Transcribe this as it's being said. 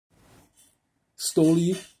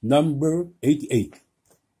Story number 88.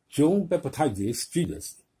 John baptizes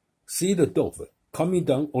Jesus. See the dove coming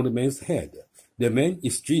down on the man's head. The man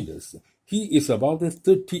is Jesus. He is about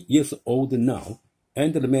 30 years old now,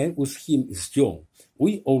 and the man with him is John.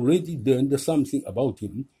 We already learned something about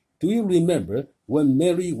him. Do you remember when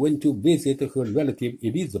Mary went to visit her relative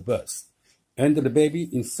Elizabeth, and the baby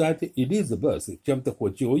inside Elizabeth jumped for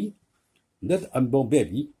joy? That unborn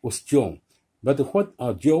baby was John. But what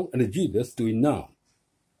are John and Jesus doing now?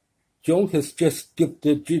 John has just dipped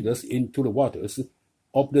Jesus into the waters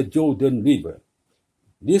of the Jordan River.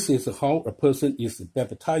 This is how a person is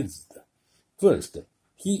baptized. First,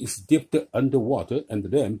 he is dipped under water and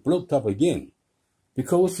then brought up again.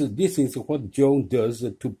 Because this is what John does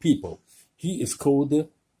to people, he is called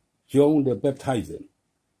John the Baptizer.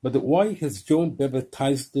 But why has John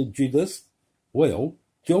baptized Jesus? Well,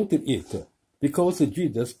 John did it because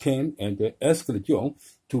Jesus came and asked John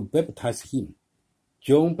to baptize him.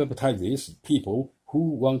 John baptizes people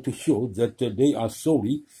who want to show that they are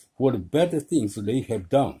sorry for the bad things they have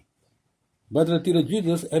done. But did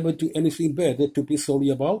Jesus ever do anything bad to be sorry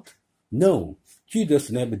about? No,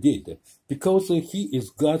 Jesus never did, because he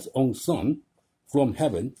is God's own Son from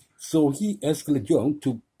heaven, so he asked John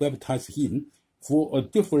to baptize him for a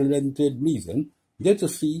different reason.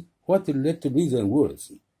 Let's see what that reason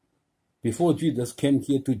was. Before Jesus came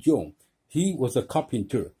here to John, he was a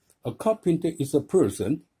carpenter. A carpenter is a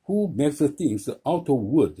person who makes things out of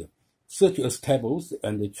wood, such as tables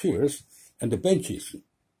and chairs and benches.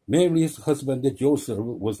 Mary's husband Joseph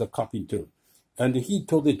was a carpenter, and he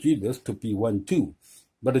told Jesus to be one too.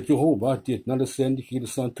 But Jehovah did not send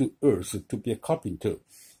his son to earth to be a carpenter.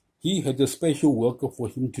 He had a special work for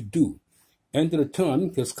him to do, and the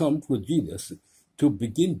time has come for Jesus to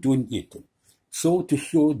begin doing it. So to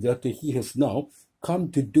show that he has now come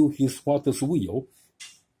to do his Father's will,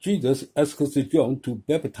 Jesus asks John to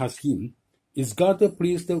baptize him. Is God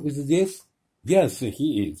pleased with this? Yes,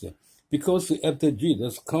 he is. Because after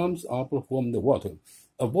Jesus comes up from the water,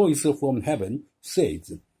 a voice from heaven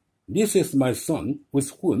says, "This is my Son, with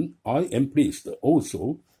whom I am pleased."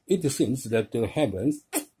 Also, it seems that the heavens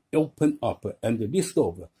open up and this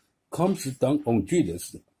dove comes down on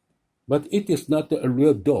Jesus. But it is not a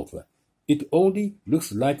real dove. It only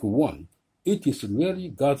looks like one. It is really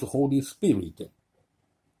God's Holy Spirit.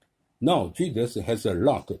 Now Jesus has a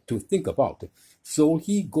lot to think about, so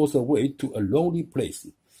he goes away to a lonely place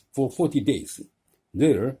for 40 days.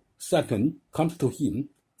 There, Satan comes to him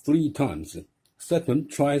 3 times. Satan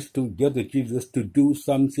tries to get Jesus to do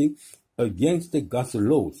something against God's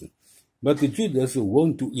laws, but Jesus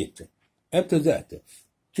won't do it. After that,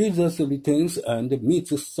 Jesus returns and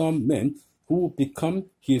meets some men who become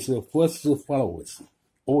his first followers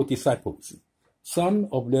or disciples. Some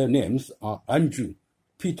of their names are Andrew,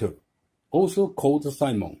 Peter, also called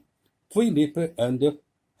Simon, Philip and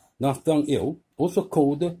Nathanael, also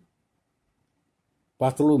called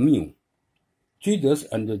Bartholomew. Jesus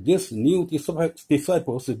and these new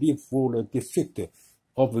disciples live for the district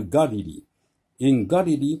of Galilee. In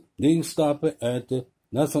Galilee, they stop at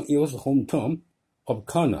Nathanael's hometown of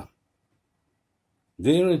Cana.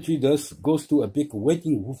 There Jesus goes to a big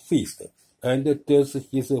wedding feast and does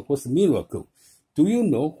his first miracle. Do you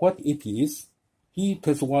know what it is? He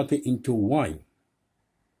turns water into wine.